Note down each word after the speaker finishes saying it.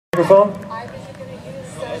Microphone?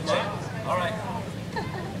 All right.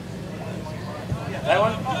 That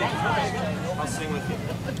one? I'll sing with you.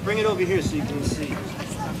 Bring it over here so you can see.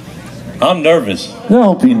 I'm nervous.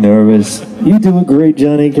 Don't be nervous. You do a great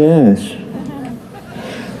Johnny Cash.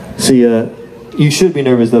 See, you should be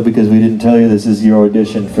nervous though because we didn't tell you this is your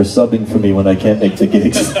audition for subbing for me when I can't make the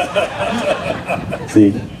gigs.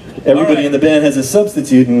 See, everybody in the band has a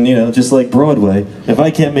substitute, and you know, just like Broadway, if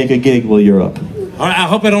I can't make a gig, well, you're up. All right, I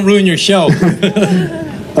hope I don't ruin your show.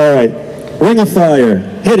 All right, Ring of Fire,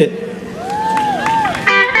 hit it.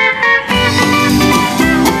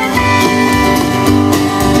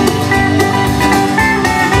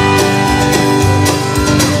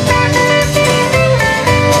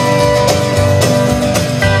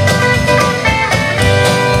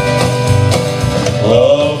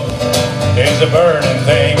 Love is a burning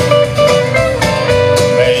thing,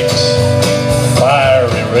 makes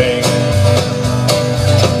fiery ring.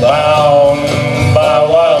 Bound by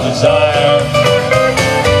wild desire,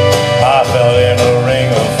 I fell in a ring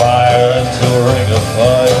of fire, into a ring of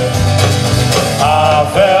fire. I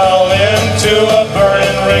fell into a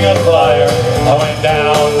burning ring of fire. I went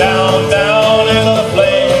down, down, down, and the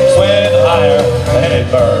flames went higher. And it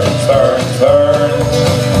burns, burns, burns,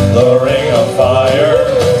 the ring of fire,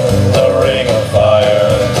 the ring of fire.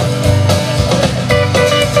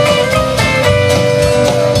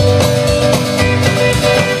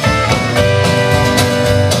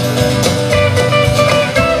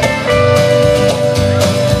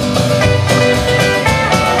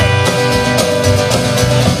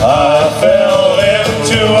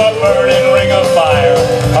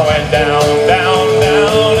 Down, down,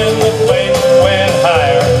 down, and the flame went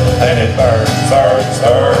higher, and it burns, burns,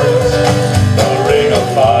 burns, the ring of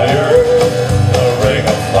fire, the ring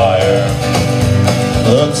of fire.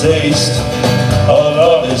 The taste of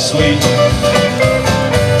love is sweet,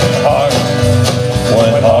 heart,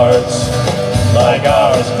 when hearts like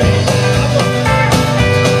ours meet.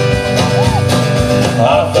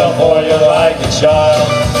 I fell for you like a child.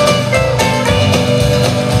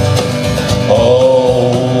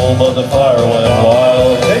 Oh, but the fire went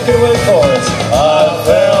wild. Take it away for us. I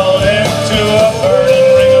fell into a burning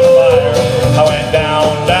ring of fire. I went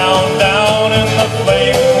down, down, down, and the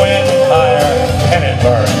flame went higher. And it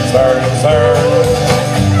burns, burns, burns,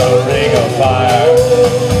 the ring of fire,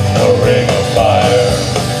 the ring of fire.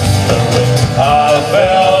 I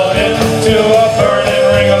fell into a burning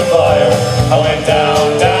ring of fire. I went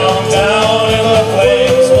down, down, down, and the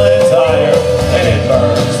flames went higher. And it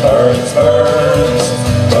burns, burns, burns,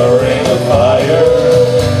 the ring of fire,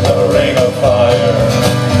 the ring of fire.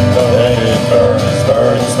 And it burns,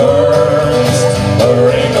 burns, burns, the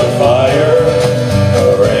ring of fire, the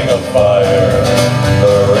ring of fire,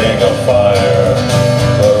 the ring of fire,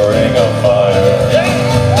 the ring of fire.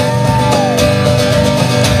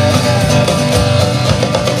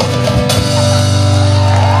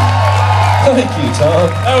 Thank you, Tom.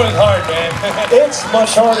 That was hard, man. It's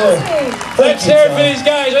much harder. Let's hear it for these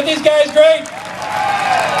guys. Aren't these guys great?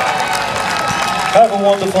 Have a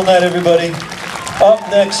wonderful night, everybody. Up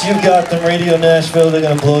next, you've got them, Radio Nashville. They're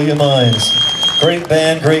going to blow your minds. Great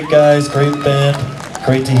band, great guys, great band.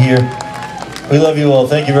 Great to hear. We love you all.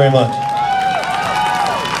 Thank you very much.